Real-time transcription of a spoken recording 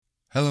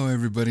Hello,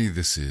 everybody.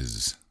 This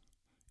is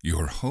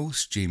your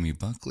host, Jamie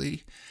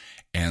Buckley,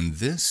 and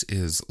this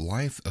is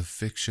Life of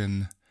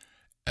Fiction,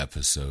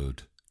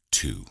 Episode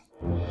 2.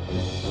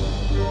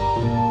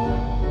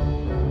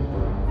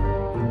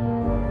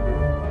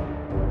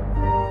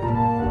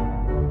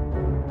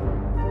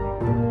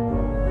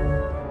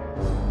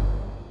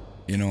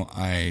 You know,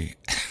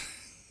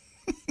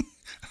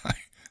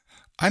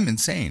 I'm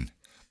insane.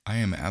 I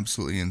am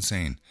absolutely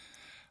insane.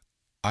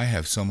 I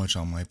have so much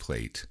on my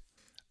plate.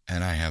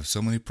 And I have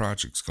so many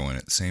projects going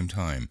at the same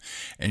time,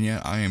 and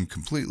yet I am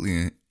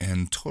completely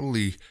and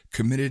totally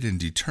committed and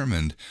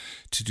determined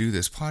to do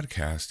this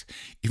podcast,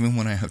 even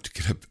when I have to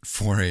get up at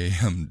 4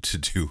 a.m. to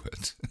do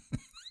it.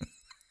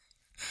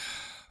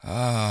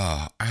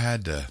 I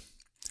had to,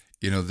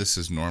 this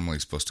is normally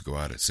supposed to go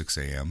out at 6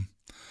 a.m.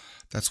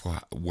 That's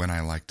when I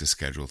like to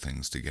schedule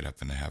things to get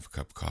up and to have a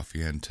cup of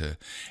coffee and to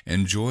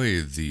enjoy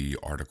the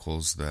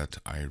articles that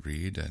I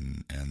read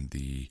and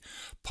the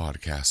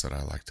podcasts that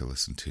I like to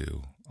listen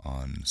to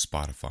on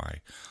Spotify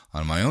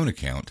on my own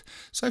account.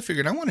 So I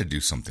figured I want to do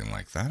something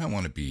like that. I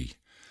want to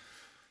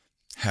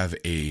have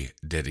a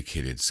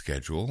dedicated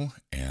schedule,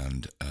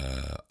 and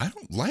I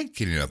don't like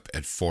getting up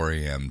at 4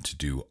 a.m. to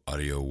do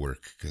audio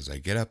work because I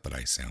get up and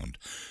I sound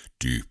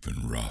deep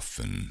and rough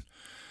and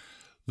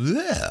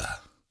bleh.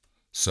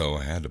 So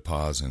I had to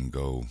pause and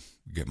go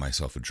get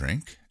myself a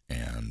drink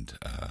and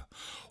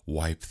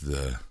wipe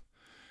the,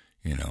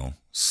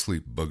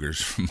 sleep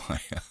boogers from my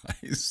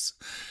eyes.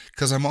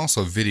 Because I'm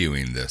also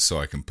videoing this so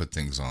I can put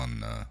things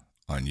on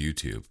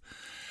YouTube.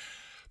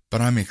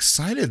 But I'm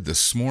excited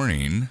this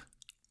morning,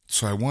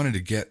 so I wanted to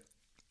get,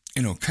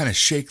 kind of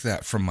shake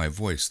that from my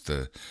voice,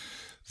 the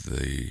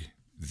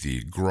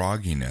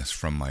grogginess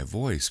from my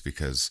voice,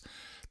 because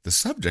the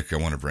subject I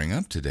want to bring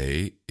up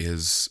today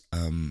is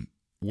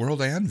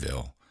World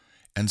Anvil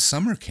and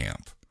summer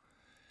camp.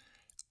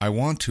 I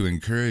want to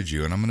encourage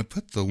you, and I'm going to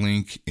put the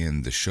link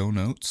in the show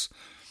notes,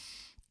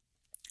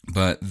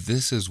 but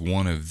this is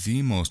one of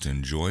the most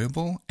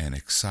enjoyable and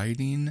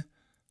exciting,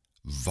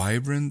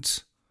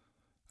 vibrant,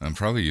 I'm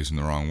probably using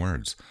the wrong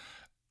words.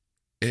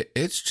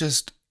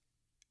 It's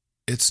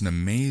an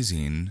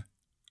amazing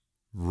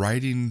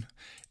writing.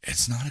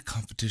 It's not a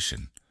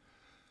competition.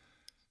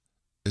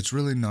 It's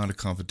really not a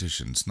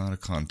competition. It's not a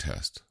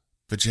contest,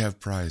 but you have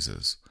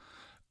prizes.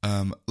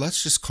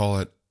 Let's just call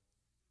it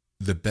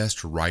the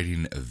best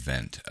writing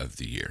event of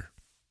the year.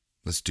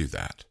 Let's do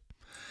that.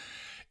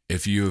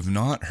 If you have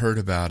not heard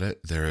about it,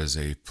 there is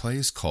a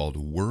place called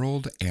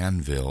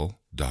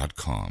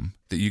worldanvil.com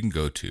that you can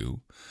go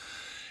to.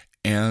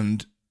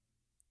 And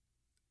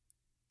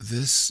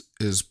this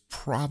is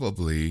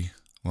probably,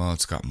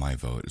 it's got my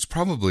vote. It's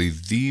probably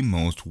the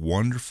most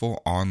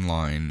wonderful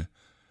online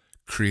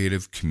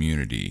creative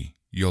community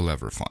you'll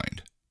ever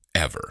find,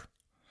 ever.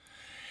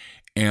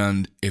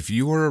 And if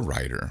you are a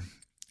writer,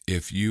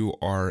 if you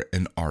are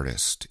an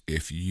artist,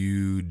 if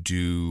you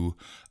do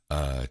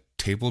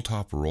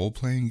tabletop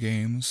role-playing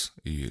games,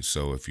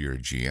 so if you're a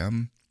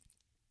GM,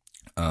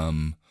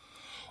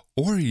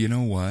 or you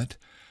know what,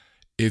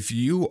 if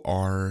you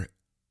are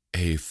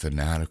a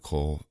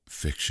fanatical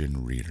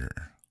fiction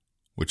reader,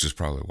 which is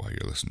probably why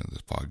you're listening to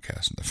this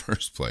podcast in the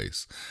first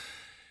place,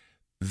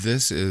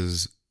 this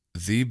is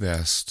the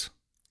best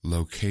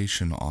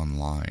location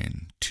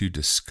online to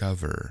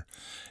discover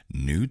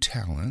new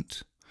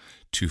talent,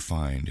 to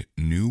find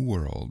new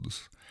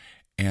worlds,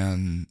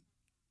 and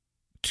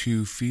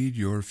to feed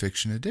your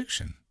fiction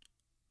addiction.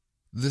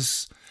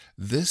 This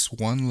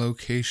one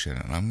location,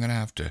 and I'm going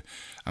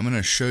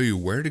to show you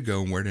where to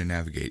go and where to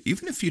navigate.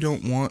 Even if you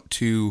don't want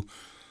to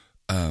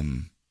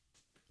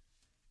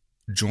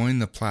join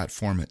the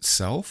platform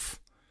itself,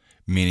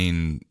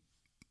 meaning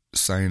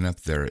signing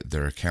up,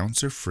 their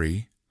accounts are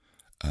free.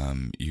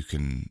 You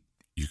can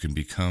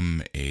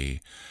become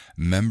a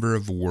member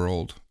of a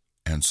world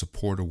and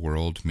support a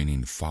world,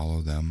 meaning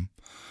follow them.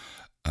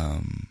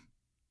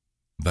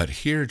 But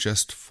here,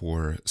 just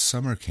for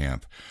summer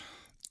camp,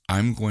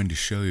 I'm going to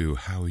show you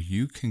how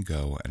you can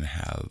go and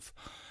have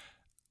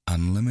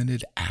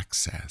unlimited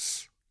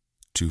access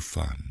to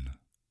fun,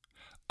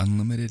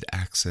 unlimited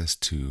access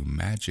to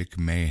magic,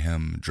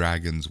 mayhem,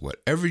 dragons,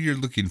 whatever you're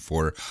looking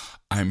for.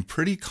 I'm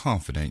pretty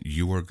confident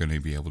you are going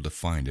to be able to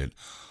find it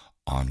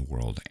on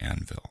World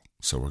Anvil.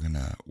 So we're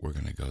gonna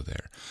go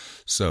there.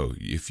 So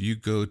if you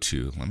go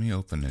to, let me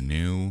open a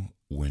new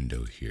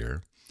window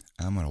here.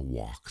 I'm gonna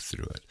walk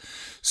through it.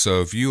 So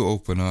if you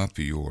open up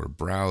your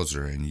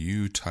browser and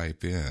you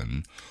type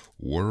in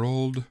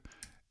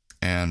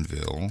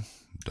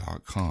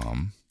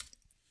worldanvil.com,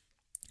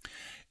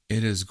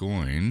 it is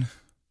going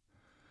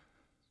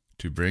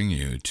to bring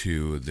you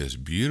to this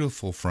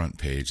beautiful front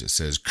page that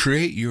says,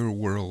 create your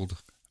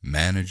world,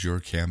 manage your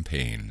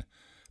campaign,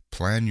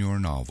 plan your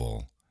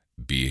novel,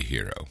 be a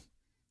hero.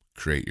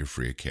 Create your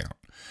free account.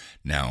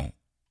 Now,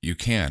 you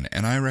can,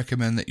 and I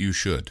recommend that you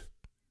should.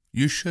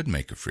 You should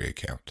make a free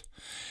account.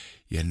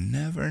 You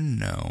never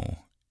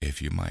know if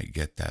you might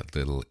get that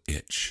little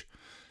itch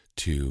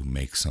to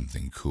make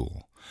something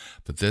cool.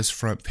 But this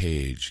front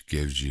page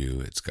gives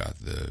you, it's got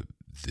the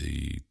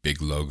big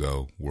big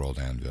logo, World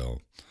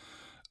Anvil.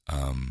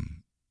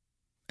 And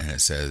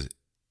it says,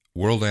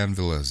 World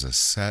Anvil is a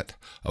set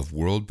of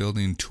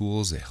world-building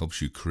tools that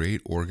helps you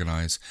create,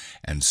 organize,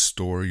 and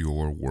store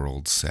your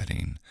world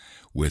setting.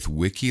 With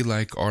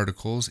wiki-like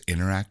articles,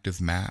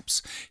 interactive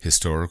maps,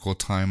 historical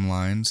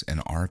timelines, an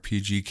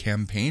RPG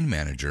campaign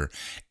manager,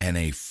 and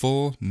a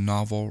full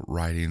novel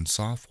writing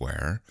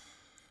software,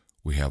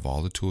 we have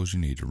all the tools you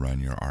need to run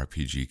your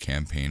RPG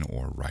campaign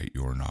or write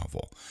your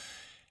novel.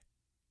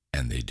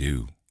 And they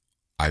do.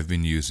 I've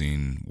been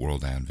using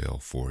World Anvil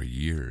for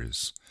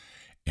years.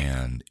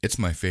 And it's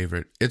my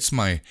favorite. It's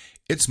my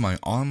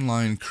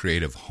online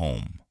creative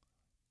home.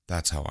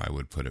 That's how I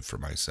would put it for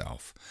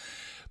myself.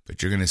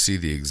 But you're going to see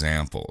the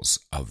examples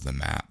of the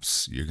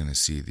maps. You're going to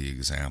see the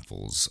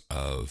examples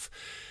of,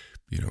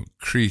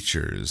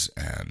 creatures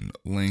and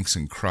links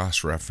and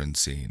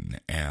cross-referencing.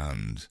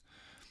 And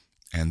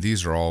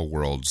these are all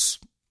worlds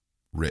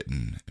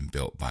written and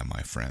built by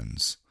my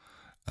friends.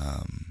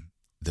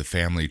 The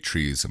family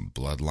trees and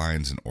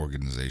bloodlines and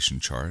organization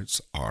charts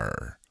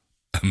are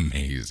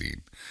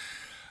amazing.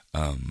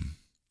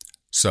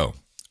 So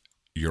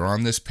you're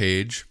on this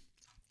page.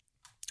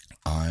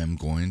 I'm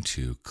going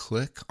to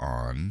click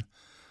on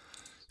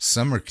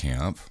summer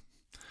camp.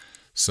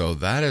 So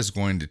that is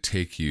going to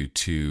take you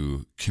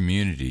to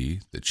community,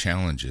 the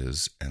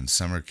challenges, and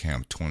summer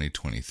camp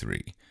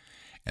 2023.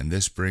 And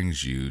this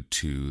brings you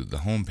to the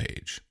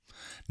homepage.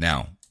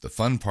 Now, the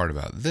fun part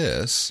about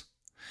this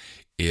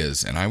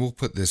is, and I will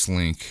put this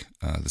link,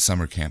 the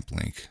summer camp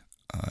link,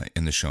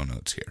 in the show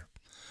notes here.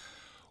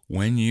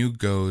 When you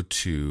go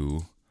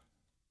to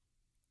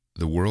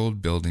the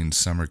World Building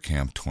Summer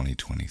Camp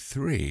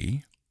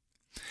 2023,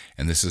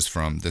 and this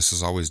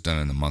is always done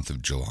in the month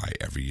of July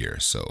every year.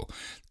 So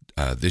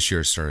this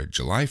year started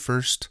July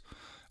 1st,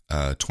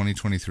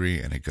 2023,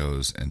 and it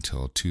goes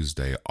until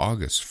Tuesday,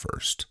 August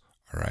 1st.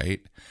 All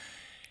right.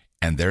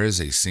 And there is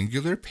a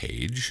singular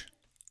page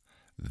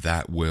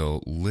that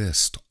will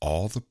list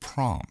all the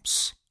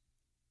prompts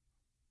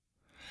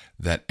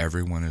that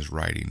everyone is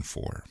writing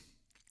for.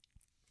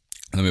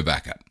 Let me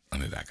back up.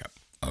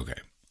 Okay.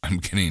 I'm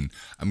getting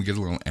a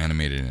little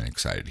animated and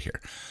excited here.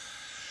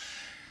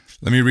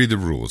 Let me read the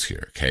rules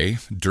here, okay?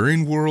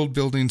 During World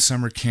Building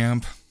Summer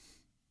Camp,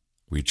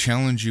 we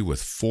challenge you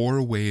with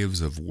 4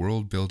 waves of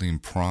world building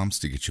prompts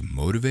to get you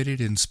motivated,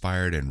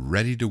 inspired, and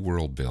ready to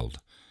world build.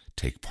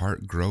 Take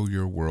part, grow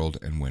your world,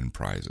 and win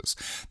prizes.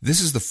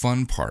 This is the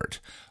fun part.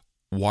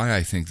 Why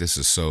I think this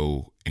is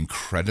so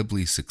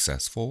incredibly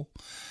successful.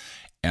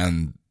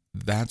 And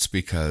that's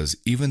because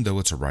even though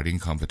it's a writing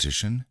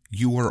competition,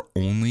 you are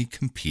only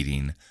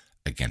competing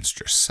against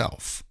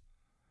yourself.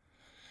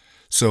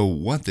 So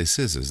what this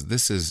is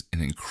this is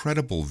an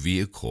incredible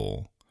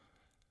vehicle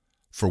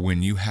for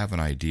when you have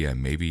an idea.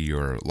 Maybe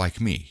you're like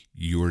me,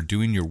 you're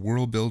doing your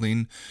world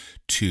building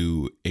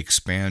to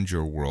expand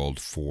your world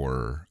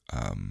for,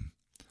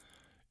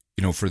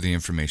 for the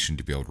information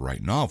to be able to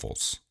write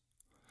novels.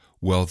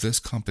 Well, this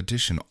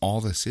competition,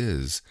 all this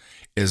is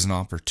an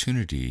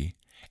opportunity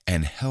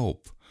and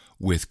help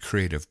with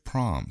creative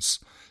prompts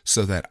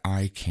so that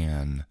I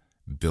can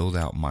build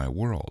out my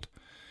world.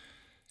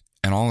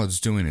 And all it's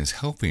doing is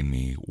helping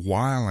me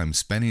while I'm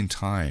spending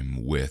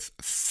time with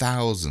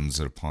thousands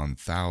upon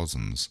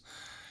thousands,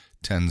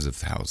 tens of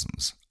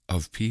thousands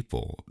of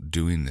people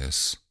doing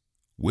this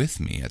with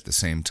me at the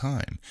same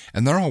time.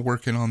 And they're all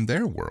working on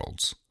their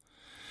worlds.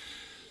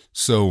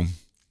 So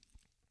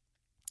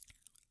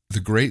the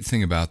great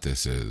thing about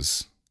this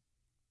is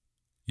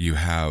you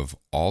have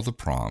all the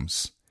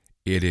prompts.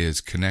 It is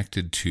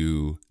connected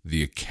to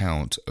the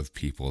account of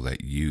people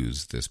that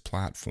use this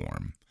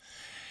platform.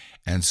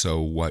 And so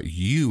what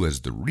you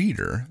as the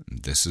reader,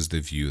 this is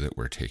the view that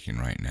we're taking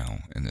right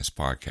now in this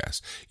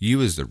podcast,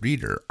 you as the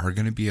reader are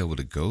going to be able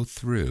to go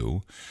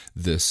through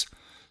this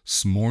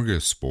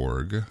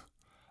smorgasbord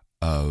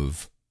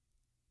of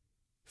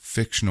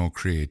fictional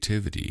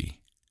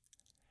creativity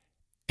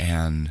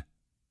and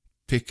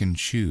pick and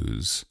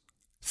choose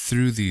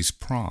through these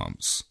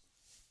prompts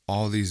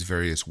all these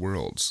various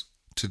worlds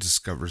to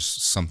discover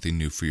something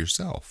new for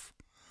yourself.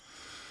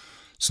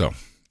 So,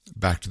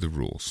 back to the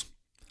rules.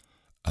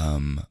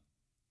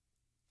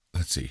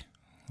 Let's see.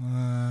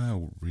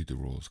 We'll read the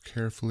rules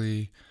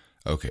carefully.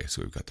 Okay,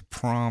 so we've got the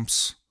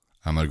prompts.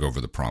 I'm going to go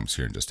over the prompts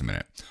here in just a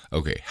minute.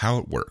 Okay, how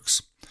it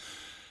works.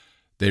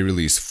 They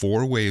release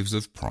 4 waves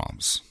of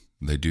prompts.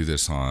 They do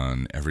this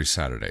on every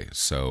Saturday.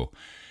 So,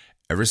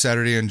 every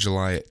Saturday in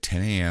July at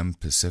 10 a.m.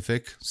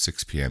 Pacific,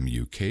 6 p.m.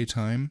 UK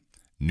time,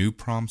 new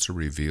prompts are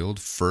revealed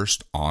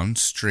first on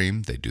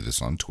stream. They do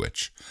this on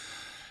Twitch.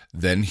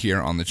 Then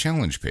here on the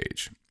challenge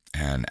page.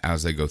 And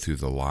as they go through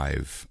the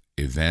live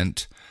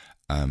event,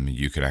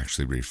 you can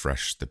actually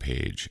refresh the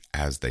page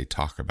as they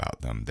talk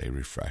about them. They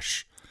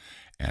refresh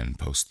and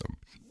post them.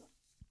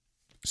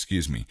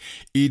 Excuse me.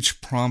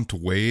 Each prompt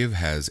wave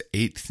has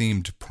 8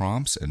 themed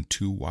prompts and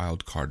 2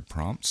 wildcard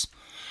prompts.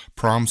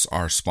 Prompts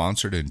are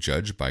sponsored and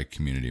judged by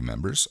community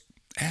members.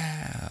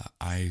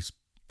 I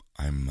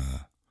am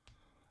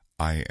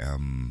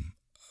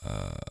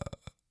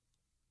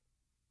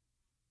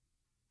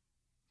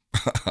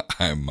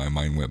My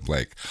mind went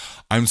blank.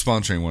 I'm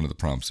sponsoring one of the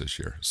prompts this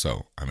year,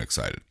 so I'm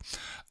excited.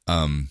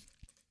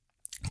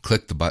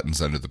 Click the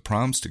buttons under the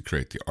prompts to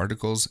create the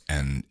articles,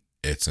 and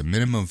it's a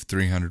minimum of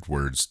 300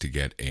 words to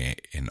get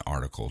an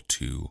article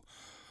to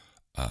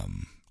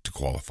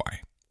qualify.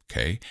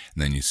 Okay,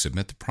 and then you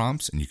submit the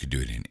prompts, and you can do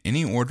it in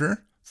any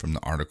order from the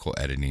article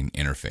editing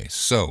interface.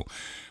 So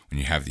when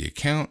you have the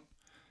account,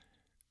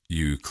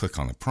 you click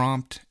on the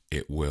prompt.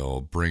 It will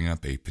bring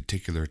up a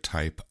particular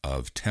type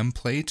of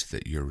template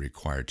that you're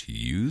required to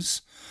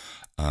use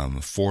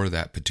for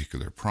that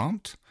particular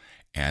prompt,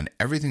 and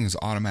everything is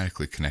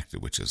automatically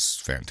connected, which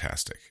is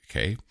fantastic.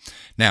 Okay,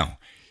 now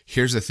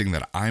here's the thing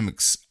that I'm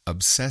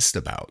obsessed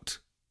about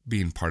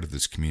being part of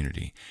this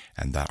community,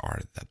 and that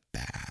are the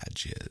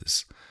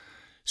badges.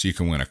 So you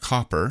can win a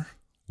copper,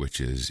 which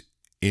is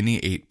any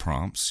 8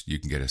 prompts. You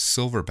can get a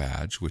silver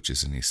badge, which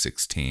is any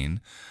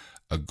 16,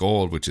 a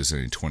gold, which is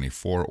any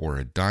 24, or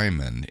a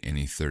diamond,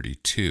 any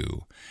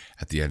 32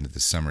 at the end of the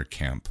summer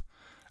camp.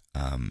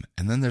 And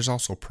then there's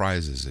also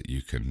prizes that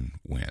you can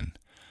win.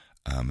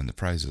 And the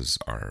prizes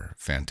are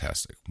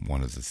fantastic.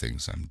 One of the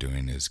things I'm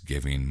doing is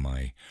giving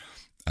my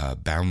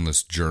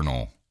Boundless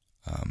Journal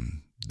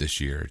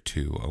this year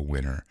to a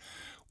winner,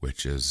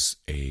 which is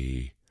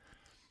a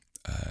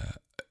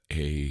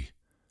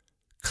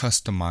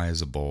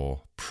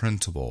customizable,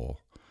 printable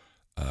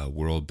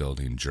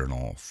world-building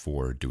journal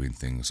for doing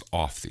things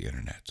off the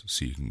internet.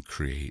 So you can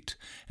create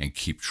and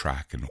keep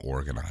track and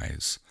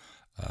organize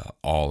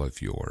all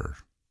of your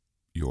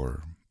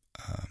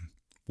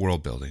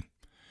world building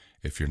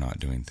if you're not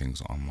doing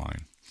things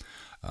online.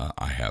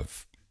 I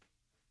have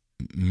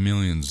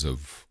millions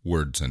of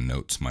words and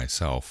notes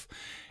myself,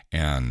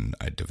 and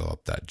I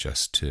developed that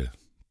just to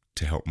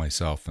help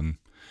myself, and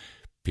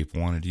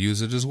people wanted to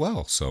use it as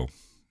well, so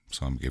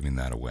I'm giving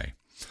that away.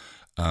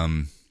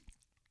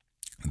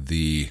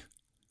 The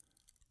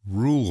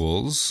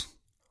rules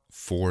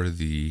for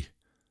the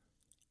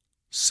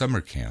summer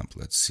camp,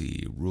 let's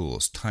see,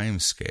 rules, time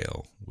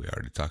scale. We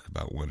already talked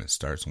about when it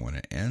starts and when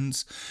it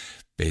ends.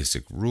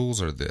 Basic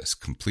rules are this: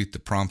 complete the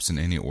prompts in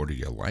any order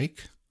you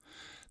like.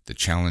 The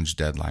challenge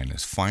deadline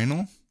is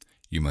final.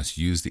 You must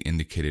use the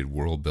indicated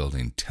world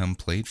building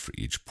template for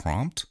each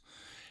prompt,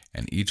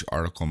 and each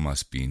article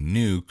must be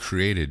new,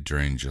 created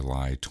during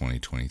July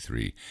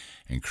 2023,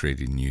 and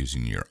created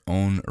using your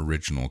own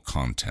original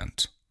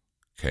content.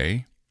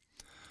 Okay?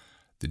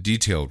 The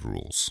detailed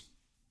rules.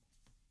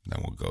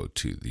 Then we'll go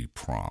to the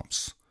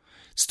prompts.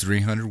 It's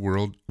 300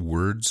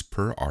 words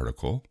per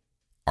article.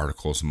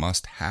 Articles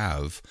must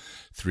have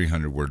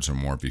 300 words or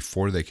more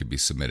before they can be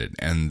submitted.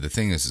 And the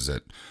thing is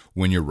that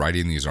when you're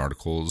writing these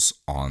articles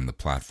on the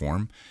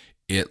platform,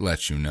 it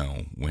lets you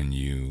know when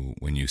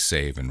you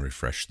save and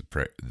refresh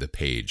the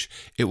page.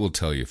 It will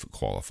tell you if it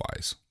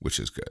qualifies, which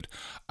is good.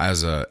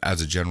 As a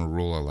general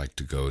rule, I like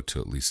to go to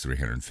at least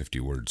 350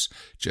 words,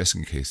 just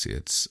in case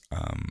it's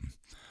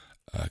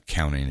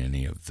counting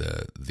any of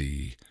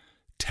the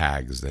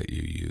tags that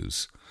you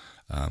use,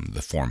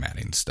 the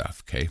formatting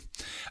stuff. Okay,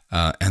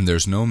 and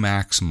there's no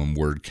maximum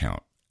word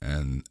count,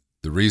 and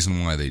the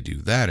reason why they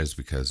do that is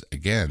because,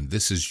 again,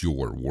 this is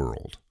your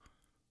world.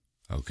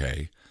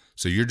 Okay.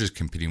 So you're just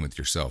competing with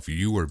yourself.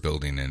 You are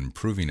building and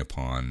improving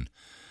upon,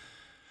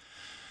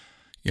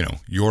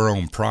 your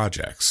own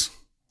projects.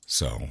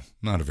 So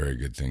not a very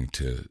good thing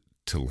to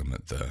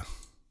limit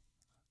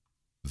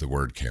the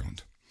word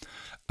count.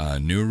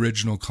 New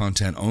original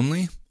content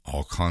only.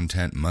 All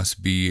content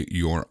must be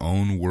your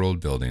own world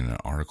building, and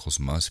articles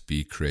must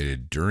be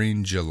created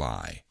during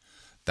July.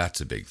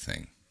 That's a big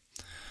thing.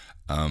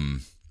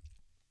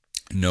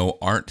 No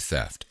art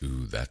theft.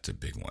 Ooh, that's a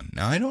big one.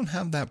 Now, I don't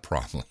have that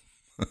problem.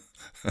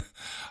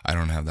 I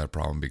don't have that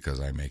problem because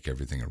I make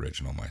everything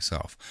original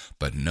myself.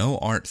 But no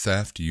art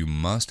theft. You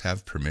must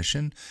have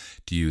permission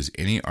to use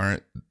any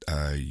art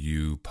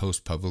you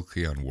post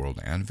publicly on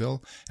World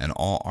Anvil, and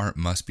all art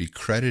must be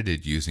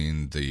credited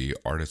using the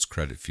artist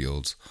credit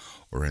fields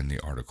or in the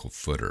article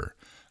footer.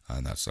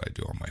 And that's what I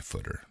do on my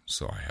footer.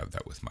 So I have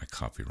that with my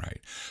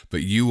copyright.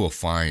 But you will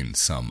find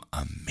some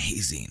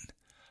amazing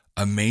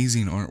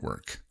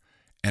artwork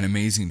and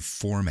amazing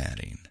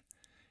formatting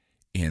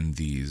in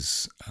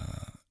these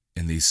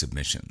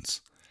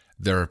submissions.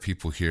 There are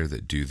people here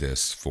that do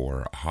this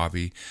for a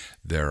hobby.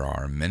 There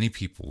are many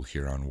people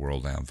here on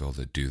World Anvil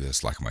that do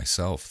this, like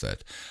myself,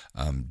 that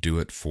do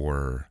it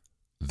for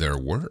their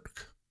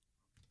work,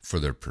 for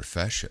their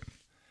profession.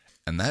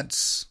 And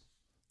that's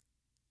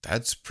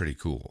pretty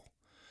cool.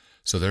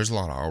 So there's a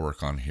lot of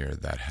artwork on here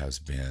that has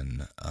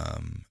been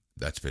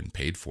that's been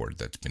paid for,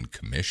 that's been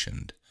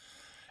commissioned.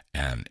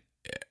 And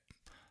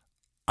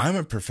I'm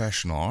a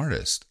professional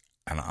artist,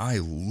 and I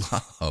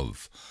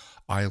love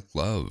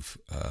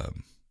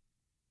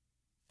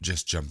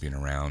just jumping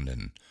around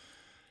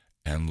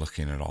and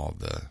looking at all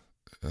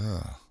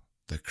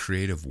the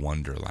creative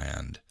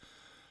wonderland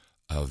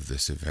of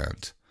this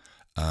event.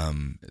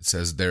 It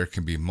says there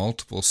can be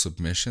multiple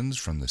submissions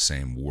from the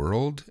same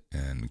world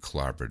and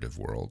collaborative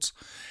worlds,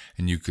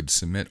 and you could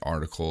submit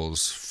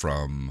articles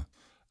from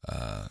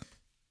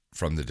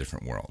the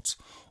different worlds.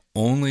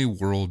 Only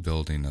world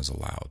building is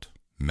allowed.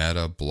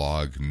 Meta,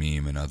 blog,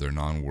 meme, and other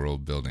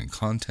non-world building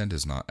content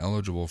is not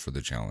eligible for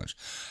the challenge.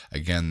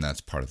 Again, that's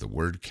part of the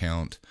word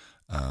count.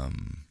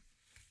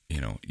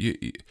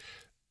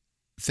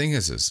 Thing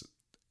is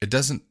it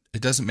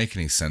doesn't make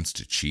any sense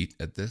to cheat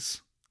at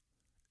this.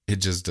 It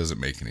just doesn't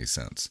make any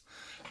sense,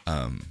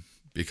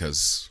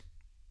 because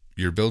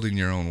you're building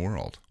your own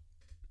world.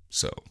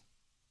 So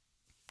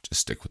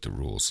just stick with the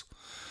rules.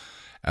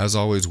 As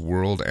always,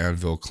 World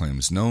Anvil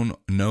claims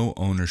no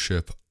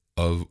ownership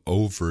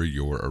over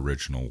your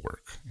original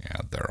work.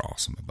 Yeah, they're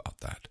awesome about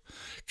that.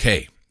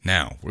 Okay,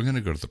 now we're going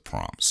to go to the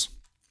prompts.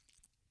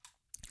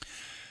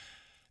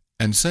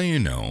 And so you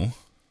know,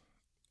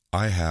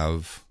 I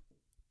have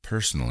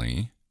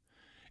personally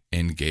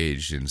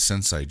engaged in,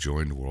 since I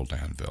joined World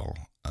Anvil,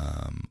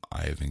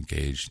 I have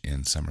engaged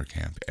in summer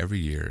camp every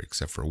year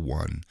except for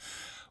one.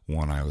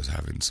 I was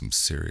having some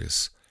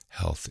serious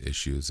health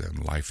issues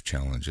and life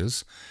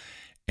challenges.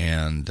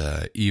 And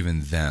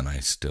even then, I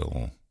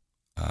still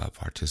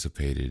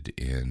participated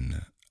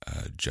in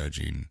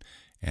judging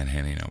and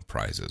handing out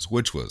prizes,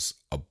 which was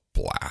a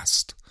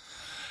blast.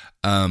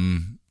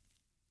 And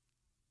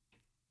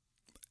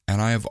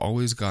I have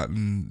always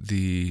gotten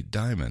the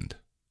diamond,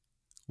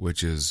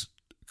 which is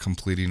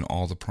completing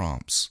all the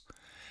prompts.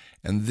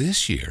 And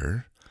this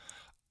year,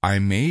 I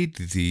made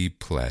the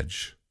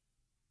pledge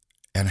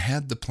and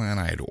had the plan.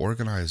 I had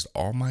organized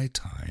all my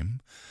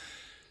time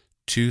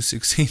to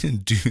succeed in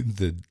doing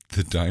the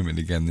diamond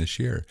again this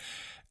year.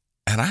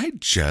 And I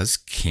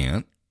just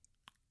can't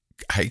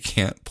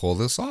pull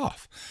this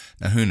off.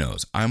 Now, who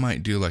knows? I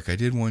might do like I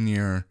did one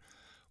year.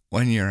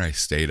 One year I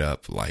stayed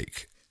up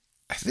like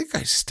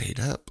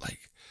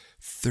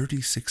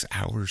 36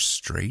 hours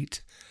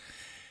straight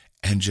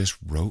and just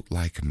wrote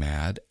like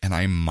mad. And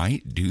I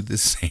might do the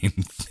same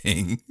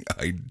thing.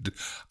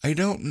 I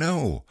don't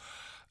know.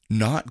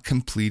 Not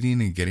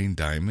completing and getting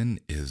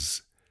diamond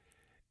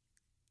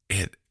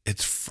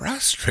it's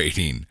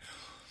frustrating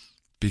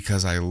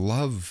because I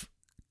love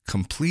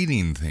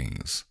completing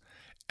things.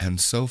 And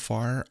so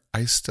far,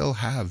 I still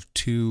have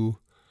two.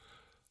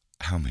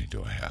 How many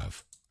do I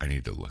have? I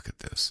need to look at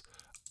this.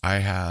 I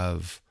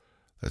have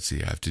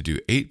to do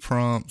 8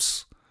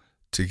 prompts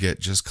to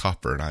get just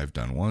copper. And I've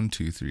done 1,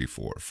 2, 3,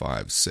 4,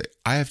 5, 6.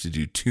 I have to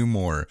do 2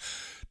 more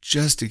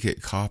just to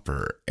get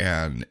copper.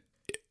 And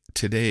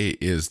today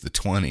is the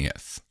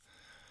 20th.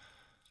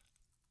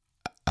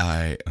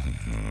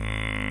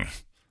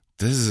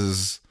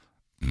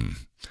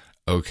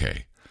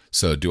 Okay.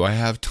 So do I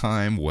have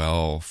time?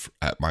 Well,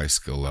 at my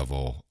skill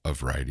level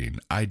of writing,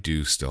 I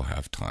do still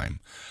have time.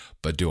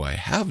 But do I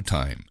have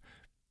time?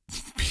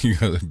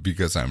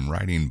 Because I'm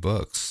writing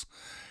books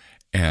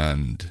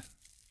and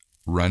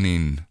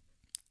running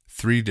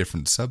 3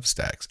 different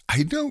Substacks.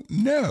 I don't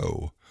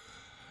know.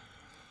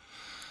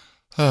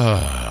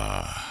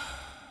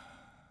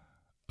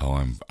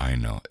 I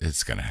know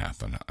it's going to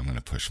happen. I'm going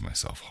to push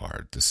myself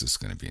hard. This is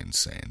going to be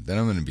insane. Then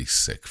I'm going to be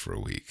sick for a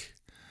week.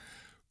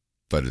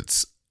 But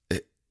is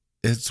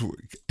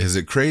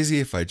it crazy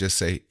if I just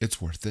say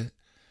it's worth it?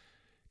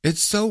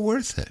 It's so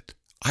worth it.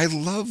 I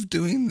love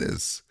doing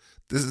this.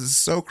 This is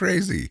so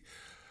crazy.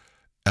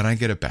 And I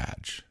get a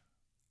badge.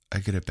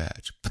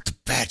 But the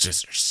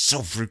badges are so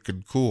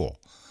freaking cool.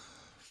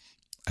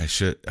 I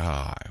should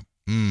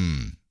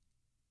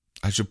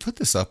put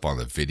this up on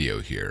the video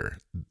here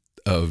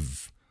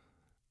of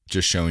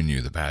just showing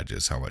you the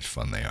badges, how much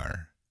fun they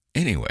are.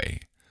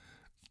 Anyway,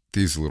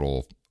 these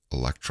little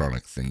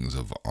electronic things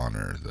of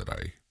honor that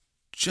I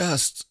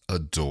just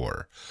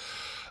adore.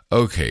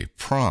 Okay,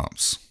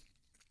 prompts.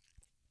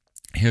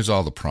 Here's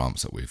all the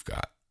prompts that we've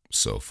got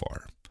so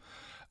far.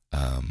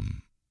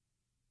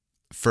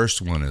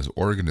 First one is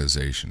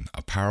organization,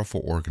 a powerful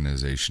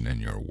organization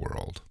in your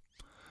world.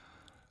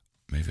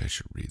 Maybe I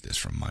should read this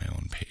from my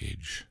own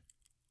page.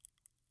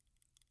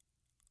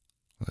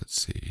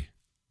 Let's see.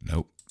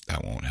 Nope,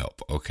 that won't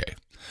help. Okay.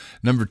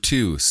 Number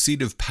 2,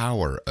 seat of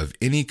power of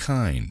any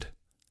kind.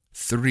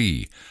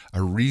 3,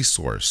 a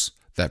resource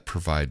that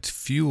provides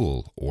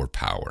fuel or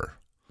power.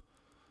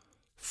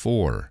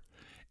 4,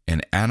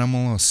 an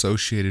animal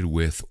associated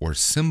with or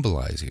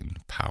symbolizing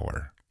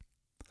power.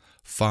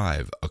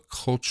 5, a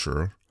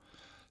culture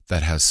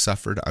that has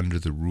suffered under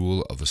the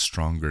rule of a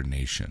stronger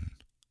nation.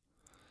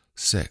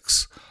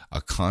 6, a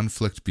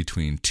conflict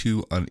between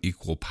 2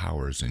 unequal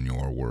powers in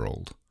your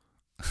world.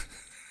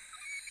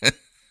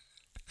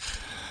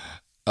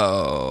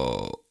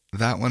 Oh,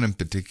 that one in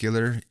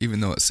particular, even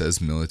though it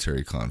says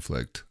military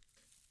conflict,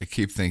 I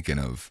keep thinking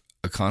of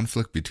a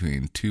conflict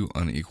between 2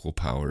 unequal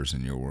powers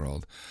in your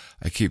world.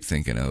 I keep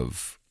thinking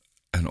of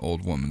an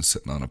old woman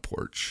sitting on a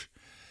porch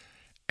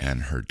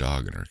and her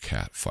dog and her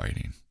cat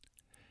fighting.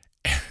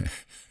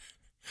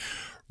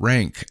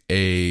 Rank,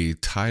 a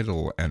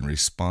title and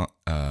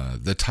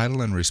the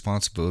title and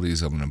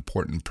responsibilities of an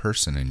important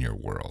person in your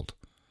world.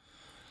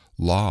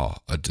 Law,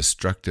 a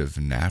destructive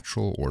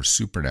natural or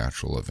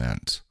supernatural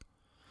event.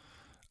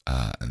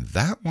 And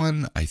that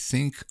one, I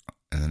think,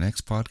 in the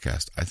next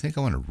podcast, I think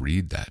I want to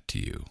read that to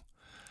you.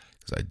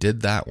 Because I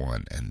did that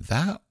one, and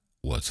that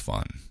was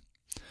fun.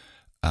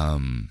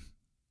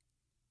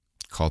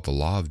 Called the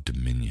Law of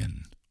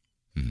Dominion.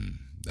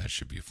 That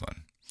should be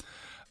fun.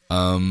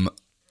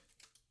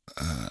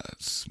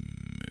 Let's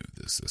move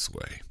this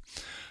way.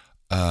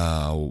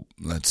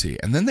 Let's see.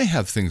 And then they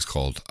have things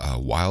called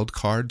wild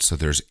cards. So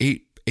there's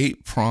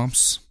eight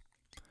prompts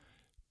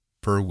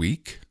per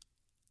week.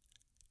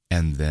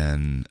 And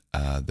then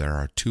there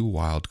are 2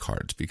 wild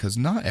cards, because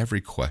not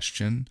every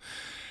question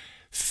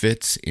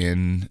fits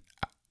in,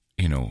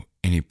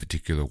 any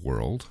particular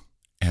world.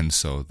 And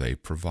so they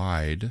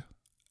provide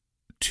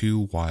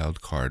 2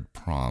 wild card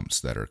prompts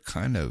that are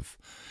kind of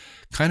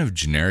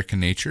generic in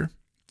nature.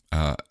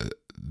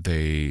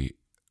 They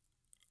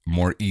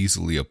more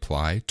easily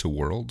apply to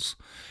worlds,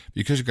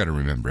 because you got to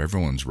remember,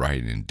 everyone's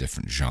writing in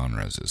different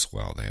genres as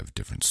well. They have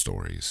different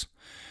stories.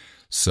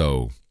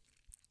 So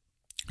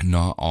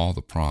not all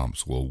the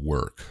prompts will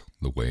work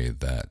the way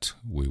that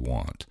we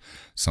want.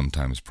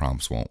 Sometimes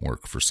prompts won't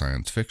work for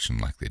science fiction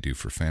like they do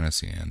for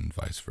fantasy, and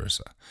vice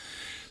versa.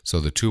 So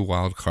the 2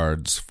 wild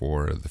cards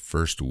for the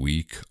first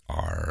week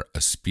are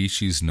a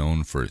species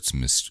known for its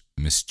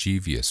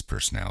mischievous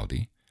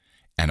personality,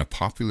 and a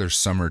popular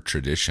summer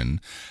tradition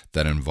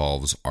that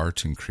involves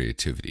art and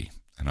creativity.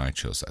 And I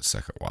chose that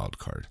second wild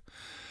card.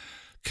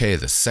 Okay,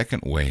 the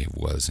second wave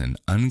was an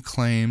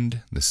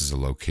unclaimed, this is a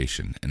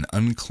location, an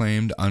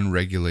unclaimed,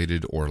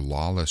 unregulated, or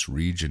lawless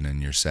region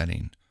in your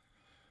setting.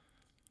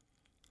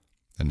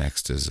 The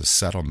next is a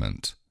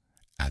settlement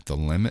at the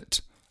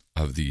limit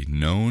of the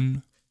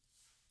known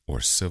or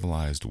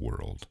civilized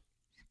world.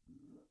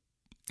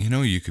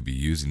 You could be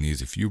using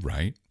these if you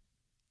write.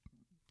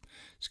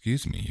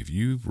 If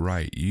you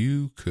write,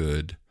 you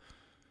could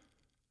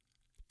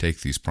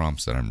take these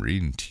prompts that I'm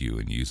reading to you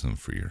and use them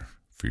for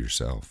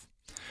yourself.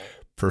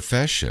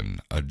 Profession,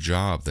 a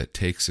job that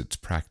takes its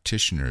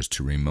practitioners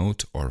to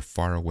remote or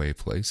faraway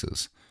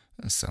places.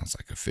 That sounds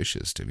like a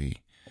fish's to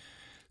me.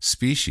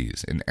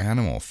 Species, an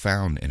animal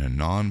found in a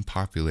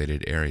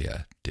non-populated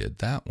area. Did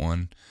that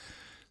one.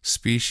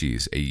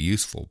 Species, a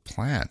useful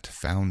plant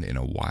found in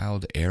a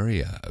wild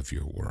area of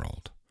your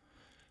world.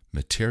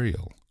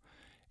 Material,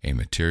 a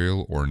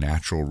material or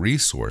natural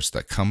resource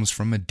that comes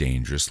from a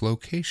dangerous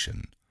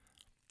location.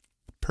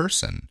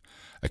 Person,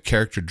 a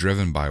character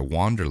driven by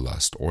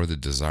wanderlust or the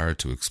desire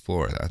to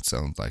explore. That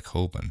sounds like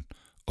Hoban.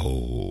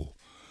 Oh,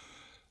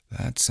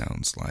 that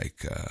sounds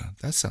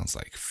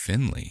like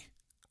Finley.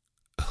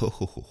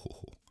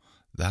 Oh,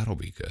 that'll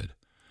be good.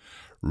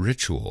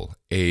 Ritual,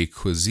 a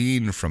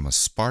cuisine from a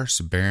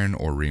sparse, barren,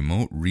 or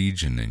remote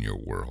region in your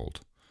world.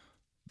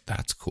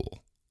 That's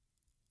cool.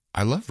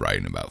 I love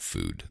writing about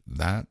food.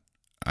 I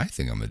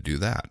think I'm going to do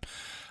that.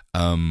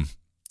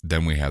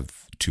 Then we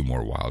have 2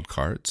 more wild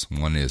cards.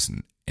 One is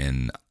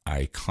an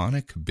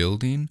iconic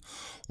building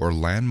or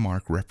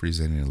landmark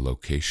representing a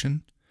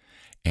location,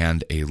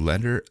 and a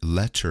letter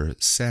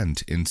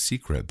sent in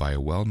secret by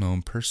a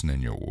well-known person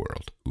in your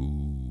world.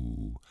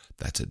 Ooh,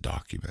 that's a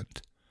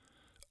document.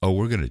 Oh,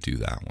 we're going to do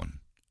that one.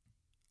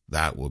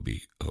 That will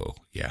be, oh,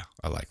 yeah,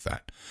 I like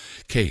that.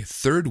 Okay,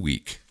 third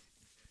week.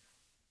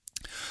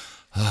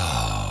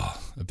 A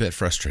bit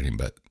frustrating,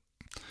 but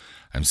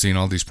I'm seeing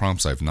all these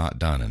prompts I've not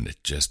done, and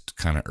it just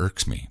kind of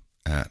irks me.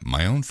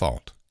 My own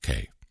fault.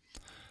 Okay.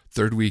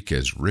 Third week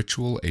is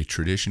ritual, a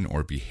tradition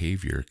or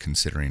behavior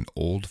considered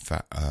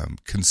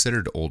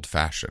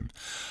old-fashioned.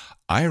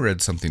 I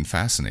read something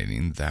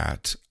fascinating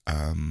that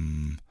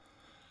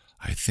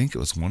I think it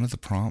was one of the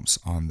prompts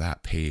on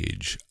that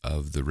page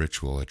of the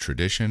ritual, a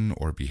tradition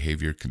or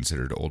behavior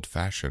considered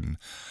old-fashioned.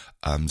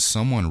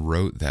 Someone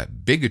wrote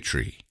that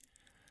bigotry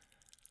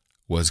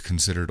was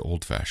considered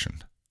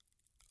old-fashioned.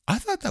 I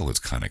thought that was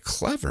kind of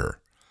clever.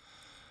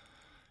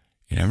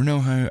 You never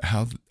know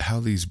how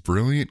these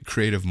brilliant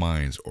creative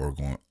minds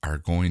are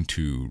going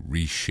to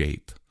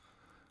reshape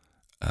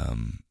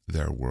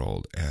their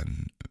world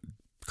and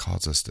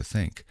cause us to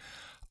think.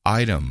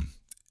 Item,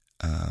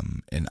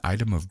 an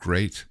item of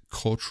great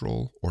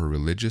cultural or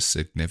religious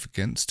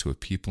significance to a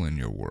people in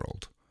your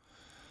world.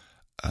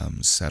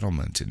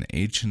 Settlement, an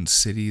ancient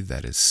city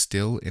that is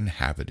still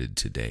inhabited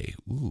today.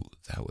 Ooh,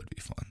 that would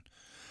be fun.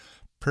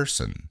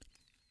 Person,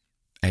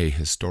 a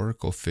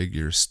historical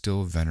figure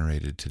still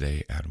venerated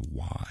today, and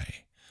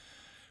why?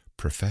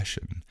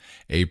 Profession,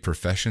 a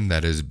profession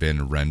that has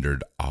been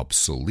rendered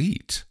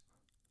obsolete.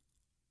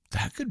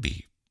 That's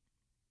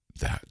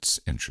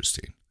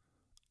interesting.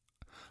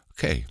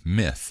 Okay,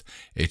 myth,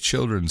 a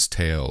children's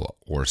tale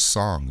or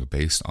song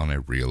based on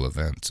a real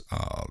event.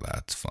 Oh,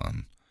 that's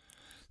fun.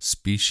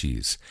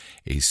 Species,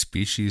 a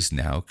species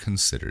now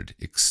considered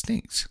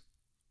extinct.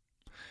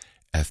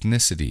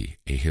 Ethnicity,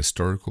 a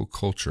historical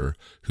culture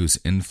whose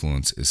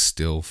influence is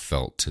still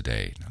felt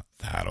today. Now,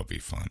 that'll be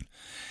fun.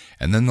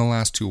 And then the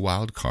last 2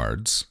 wild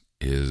cards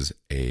is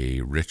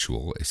a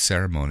ritual, a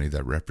ceremony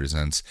that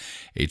represents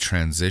a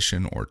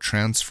transition or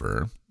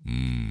transfer.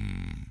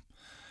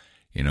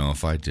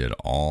 If I did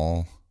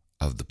all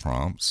of the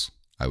prompts,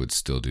 I would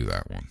still do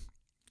that one.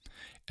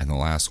 And the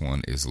last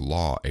one is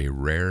law, a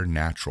rare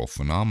natural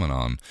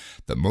phenomenon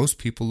that most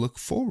people look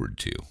forward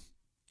to.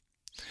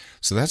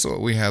 So that's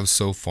what we have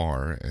so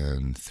far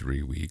in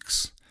 3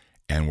 weeks.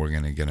 And we're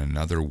going to get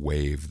another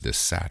wave this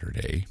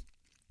Saturday.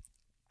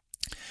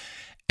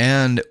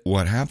 And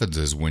what happens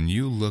is when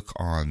you look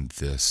on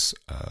this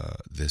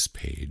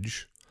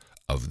page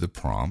of the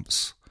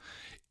prompts,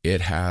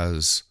 it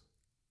has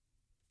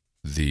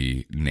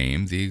the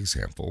name, the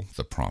example,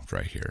 the prompt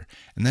right here.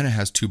 And then it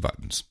has 2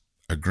 buttons,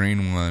 a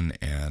green one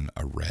and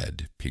a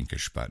red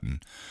pinkish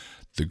button.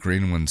 The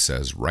green one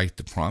says write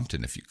the prompt.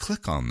 And if you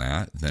click on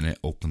that, then it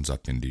opens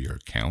up into your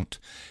account.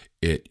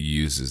 It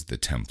uses the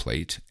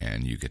template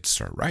and you get to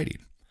start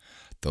writing.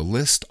 The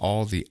list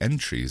all the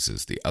entries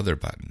is the other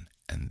button.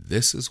 And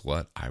this is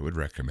what I would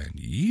recommend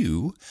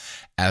you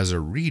as a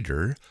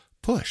reader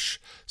push.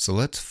 So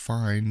let's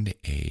find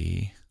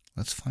a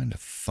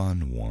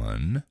fun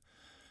one.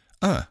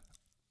 We're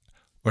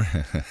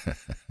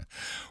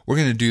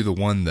going to do the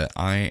one that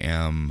I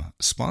am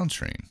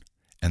sponsoring,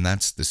 and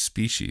that's the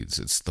species.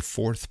 It's the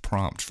 4th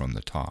prompt from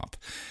the top.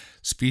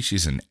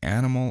 Species, an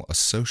animal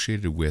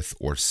associated with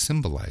or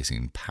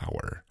symbolizing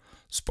power.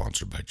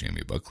 Sponsored by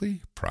Jamie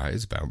Buckley,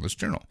 Prize Boundless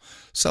Journal.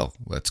 So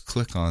let's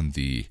click on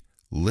the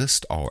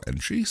list all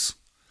entries.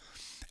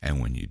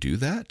 And when you do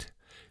that,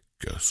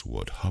 guess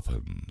what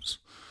happens?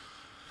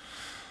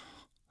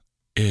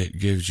 It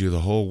gives you the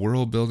whole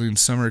world building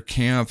summer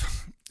camp.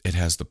 It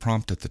has the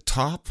prompt at the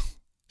top.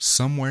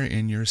 Somewhere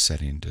in your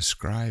setting,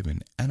 describe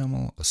an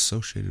animal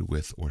associated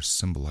with or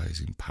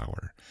symbolizing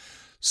power.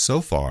 So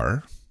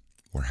far,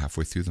 we're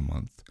halfway through the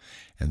month,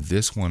 and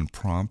this one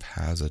prompt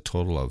has a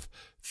total of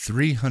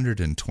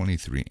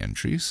 323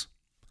 entries.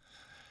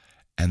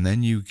 And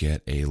then you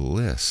get a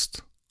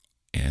list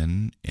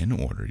in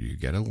order. You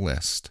get a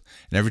list.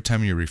 And every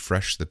time you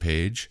refresh the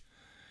page,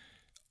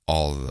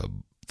 all the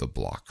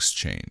blocks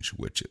change,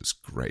 which is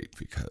great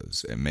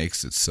because it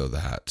makes it so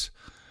that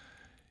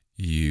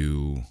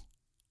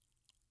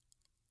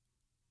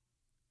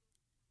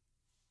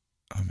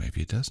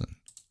maybe it doesn't.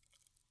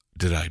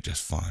 Did I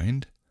just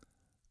find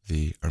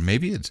or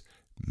maybe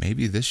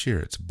this year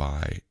it's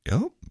by,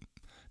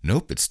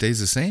 nope, it stays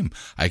the same.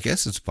 I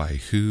guess it's by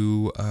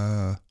who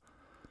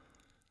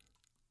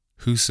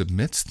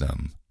submits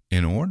them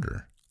in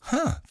order.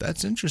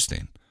 That's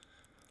interesting.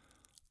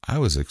 I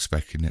was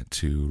expecting it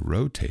to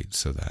rotate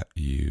so that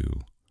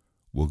you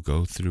will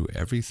go through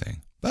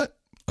everything. But,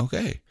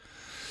 okay.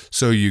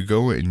 So you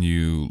go and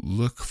you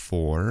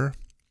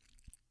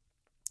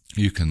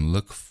can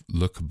look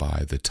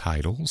by the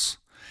titles,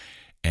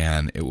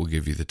 and it will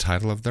give you the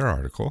title of their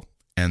article,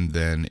 and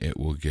then it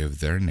will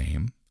give their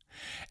name,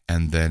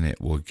 and then it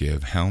will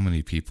give how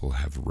many people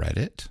have read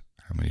it,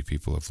 how many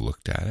people have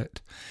looked at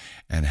it,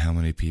 and how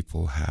many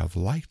people have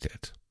liked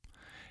it.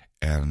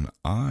 And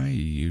I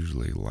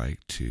usually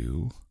like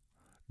to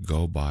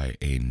go by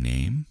a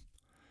name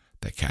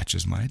that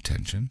catches my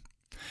attention.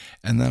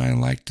 And then I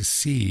like to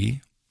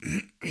see,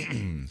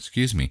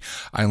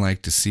 I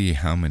like to see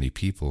how many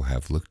people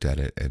have looked at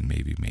it and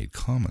maybe made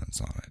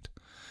comments on it.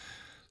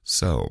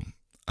 So,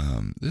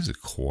 this is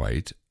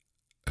quite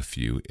a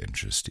few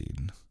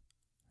interesting.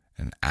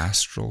 An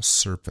astral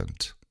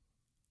serpent.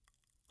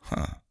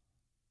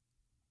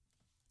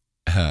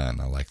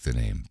 And I like the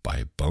name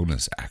by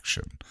bonus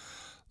action.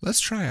 Let's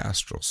try the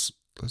astral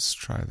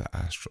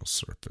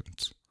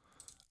serpent.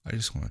 I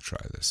just want to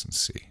try this and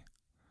see.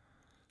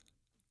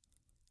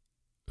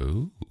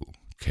 Ooh,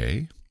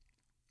 okay.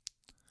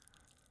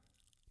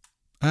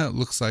 It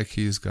looks like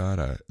he's got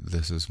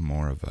this is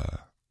more of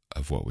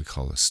what we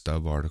call a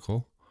stub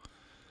article.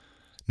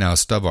 Now, a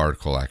stub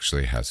article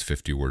actually has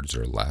 50 words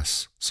or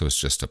less, so it's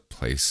just a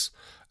place,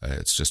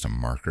 it's just a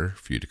marker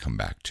for you to come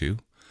back to.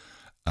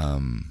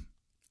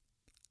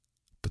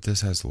 But this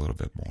has a little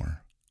bit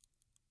more.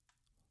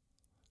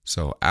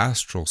 So,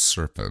 Astral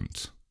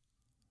Serpent.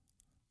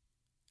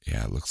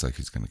 Yeah, it looks like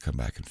he's going to come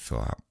back and fill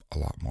out a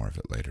lot more of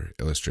it later.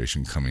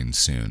 Illustration coming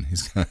soon.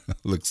 He's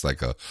looks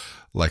like a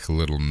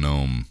little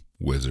gnome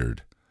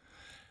wizard.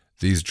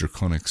 These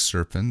draconic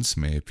serpents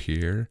may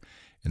appear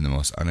in the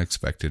most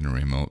unexpected and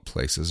remote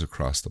places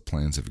across the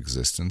planes of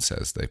existence,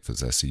 as they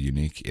possess a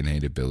unique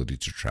innate ability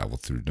to travel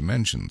through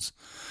dimensions.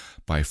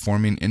 By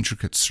forming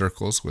intricate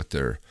circles with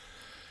their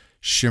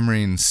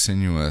shimmering,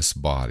 sinuous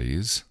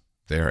bodies,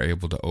 they are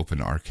able to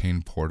open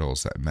arcane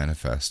portals that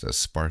manifest as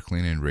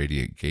sparkling and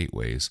radiant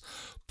gateways,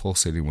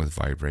 pulsating with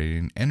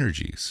vibrating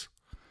energies.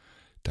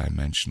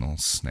 Dimensional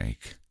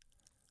snake.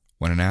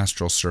 When an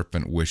astral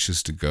serpent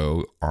wishes to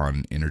go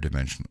on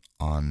interdimensional,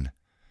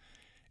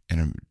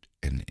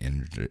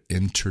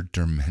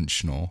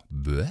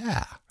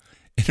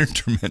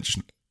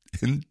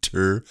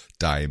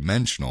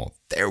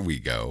 there we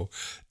go,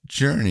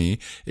 journey,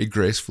 it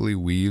gracefully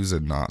weaves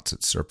and knots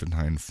its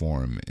serpentine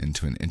form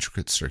into an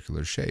intricate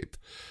circular shape.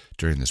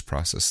 During this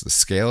process, the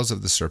scales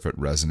of the serpent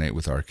resonate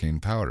with arcane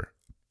power,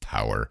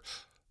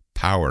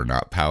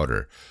 not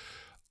powder.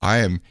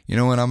 I'm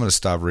going to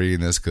stop reading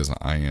this because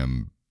I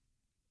am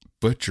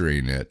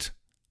butchering it,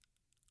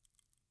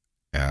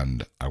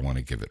 and I want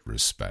to give it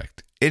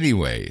respect.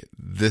 Anyway,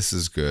 this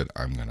is good.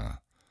 I'm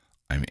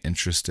I'm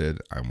interested.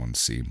 I want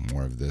to see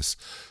more of this.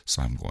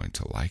 So I'm going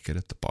to like it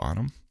at the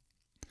bottom.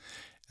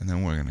 And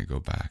then we're going to go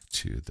back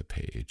to the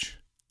page.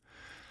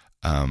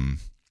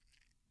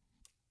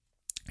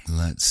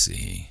 Let's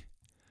see.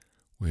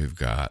 We've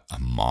got a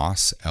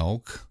moss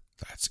elk.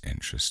 That's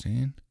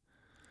interesting.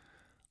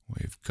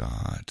 We've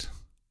got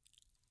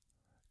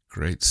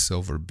great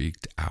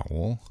silver-beaked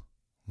owl.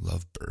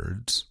 Love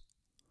birds.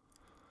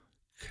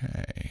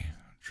 Okay,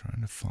 I'm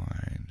trying to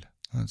find,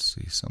 let's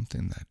see,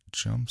 something that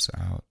jumps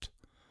out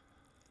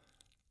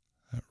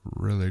that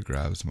really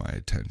grabs my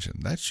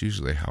attention. That's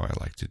usually how I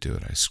like to do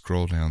it. I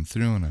scroll down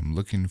through and I'm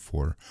looking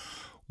for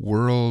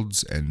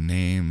worlds and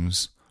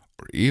names,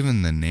 or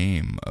even the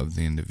name of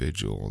the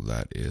individual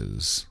that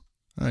is.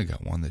 I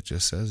got one that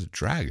just says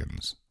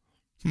dragons.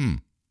 The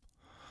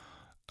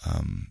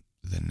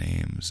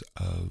names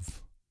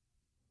of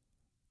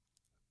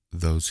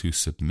those who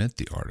submit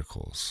the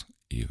articles,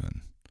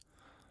 even.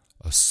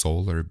 A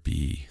solar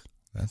bee.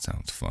 That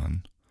sounds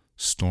fun.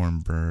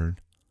 Stormbird.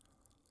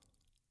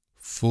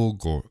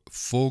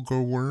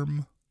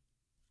 Fulgurworm.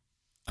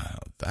 Oh,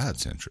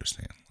 that's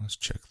interesting. Let's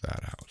check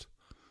that out.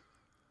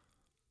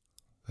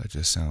 That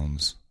just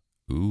sounds...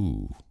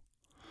 Ooh.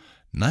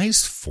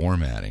 Nice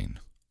formatting.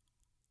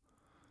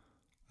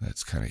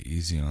 That's kind of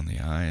easy on the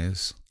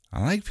eyes.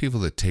 I like people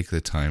that take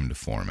the time to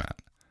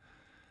format.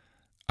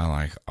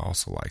 I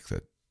also like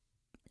that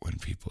when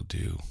people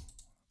do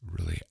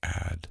really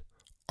add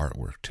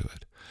artwork to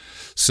it.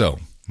 So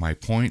my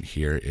point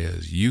here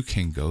is you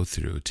can go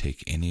through,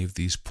 take any of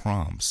these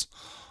prompts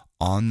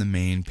on the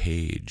main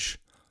page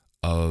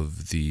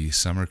of the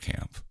summer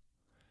camp,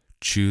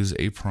 choose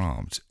a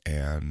prompt,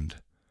 and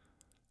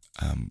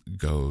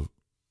go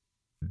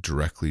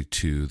directly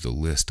to the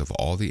list of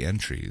all the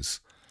entries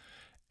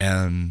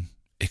and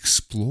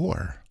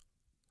explore.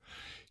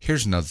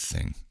 Here's another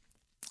thing.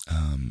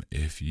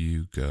 If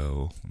you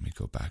go, let me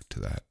go back to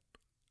that.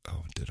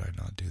 Oh, did I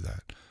not do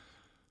that?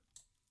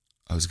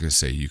 I was going to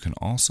say you can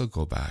also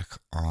go back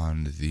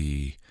on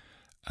the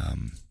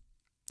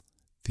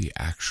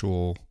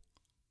actual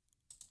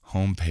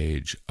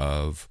homepage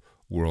of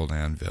World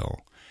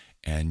Anvil,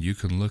 and you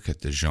can look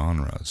at the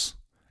genres,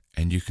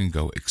 and you can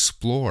go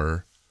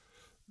explore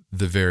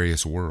the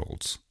various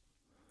worlds,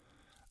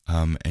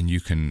 and you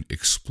can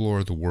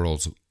explore the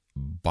worlds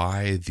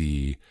by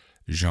the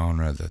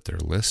genre that they're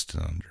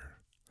listed under.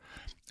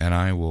 And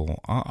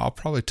I'll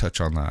probably touch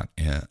on that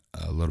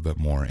a little bit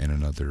more in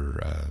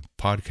another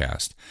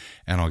podcast,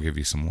 and I'll give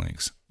you some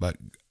links. But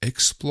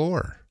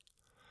explore.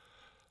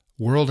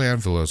 World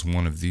Anvil is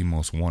one of the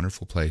most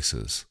wonderful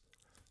places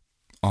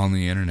on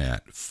the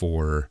internet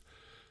for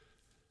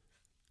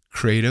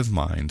creative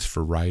minds,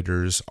 for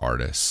writers,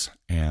 artists,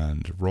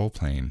 and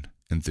role-playing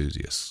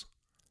enthusiasts.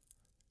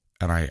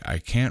 And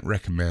I can't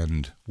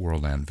recommend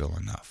World Anvil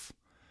enough.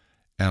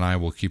 And I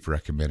will keep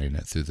recommending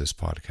it through this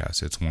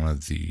podcast. It's one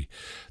of the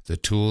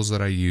tools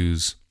that I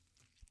use,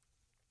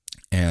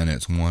 and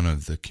it's one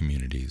of the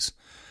communities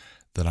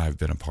that I've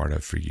been a part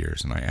of for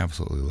years, and I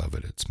absolutely love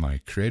it. It's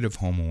my creative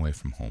home away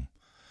from home.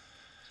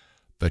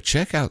 But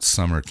check out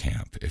Summer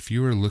Camp. If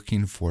you are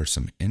looking for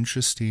some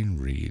interesting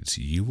reads,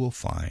 you will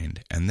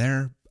find, and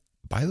there,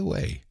 by the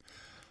way,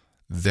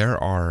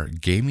 there are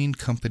gaming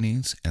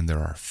companies and there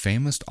are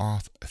famous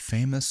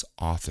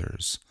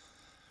authors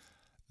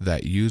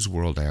that use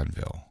World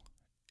Anvil.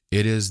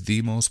 It is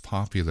the most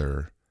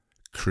popular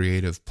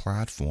creative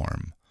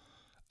platform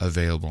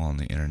available on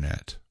the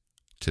internet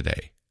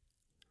today.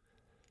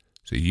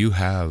 So you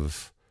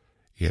have,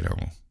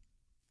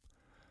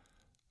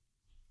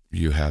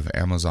 you have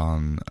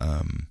Amazon,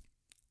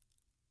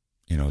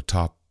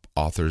 top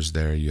authors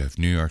there. You have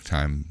New York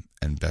Times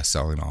and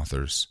best-selling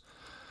authors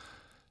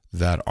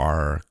that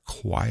are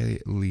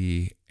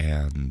quietly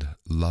and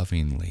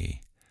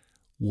lovingly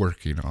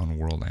working on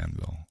World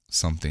Anvil.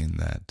 Something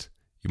that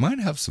you might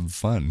have some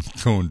fun.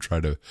 Go and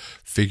try to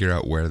figure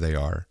out where they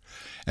are.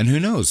 And who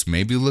knows,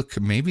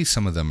 maybe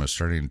some of them are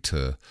starting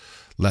to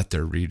let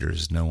their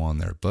readers know on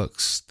their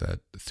books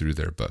through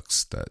their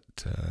books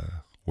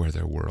where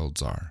their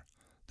worlds are.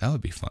 That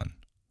would be fun.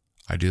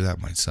 I do that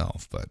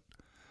myself, but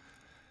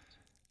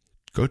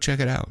go check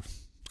it out.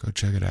 Go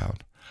check it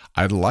out.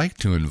 I'd like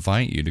to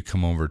invite you to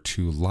come over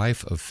to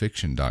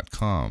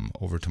lifeoffiction.com,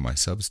 over to my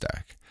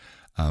Substack.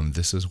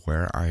 This is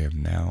where I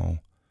am now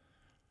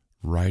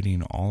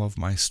writing all of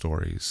my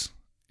stories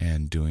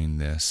and doing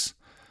this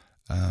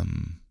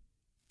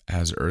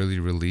as early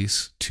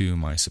release to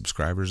my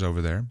subscribers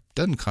over there.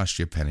 Doesn't cost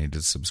you a penny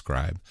to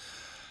subscribe.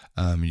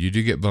 You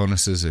do get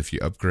bonuses if you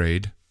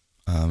upgrade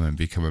and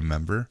become a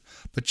member,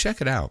 but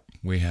check it out.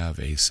 We have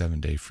a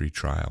 7-day free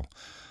trial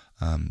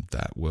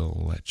that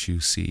will let you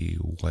see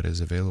what is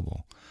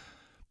available.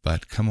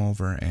 But come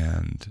over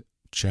and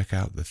check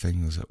out the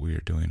things that we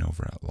are doing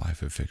over at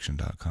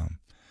lifeoffiction.com.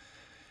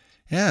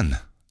 And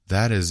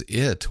that is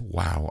it.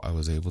 Wow, I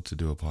was able to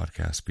do a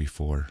podcast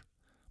before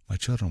my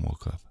children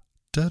woke up.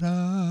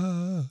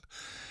 Ta-da!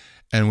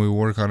 And we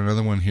work on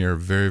another one here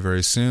very,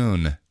 very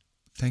soon.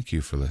 Thank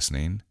you for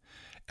listening.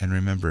 And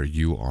remember,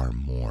 you are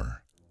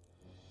more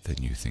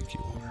than you think you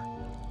are.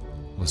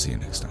 We'll see you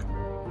next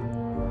time.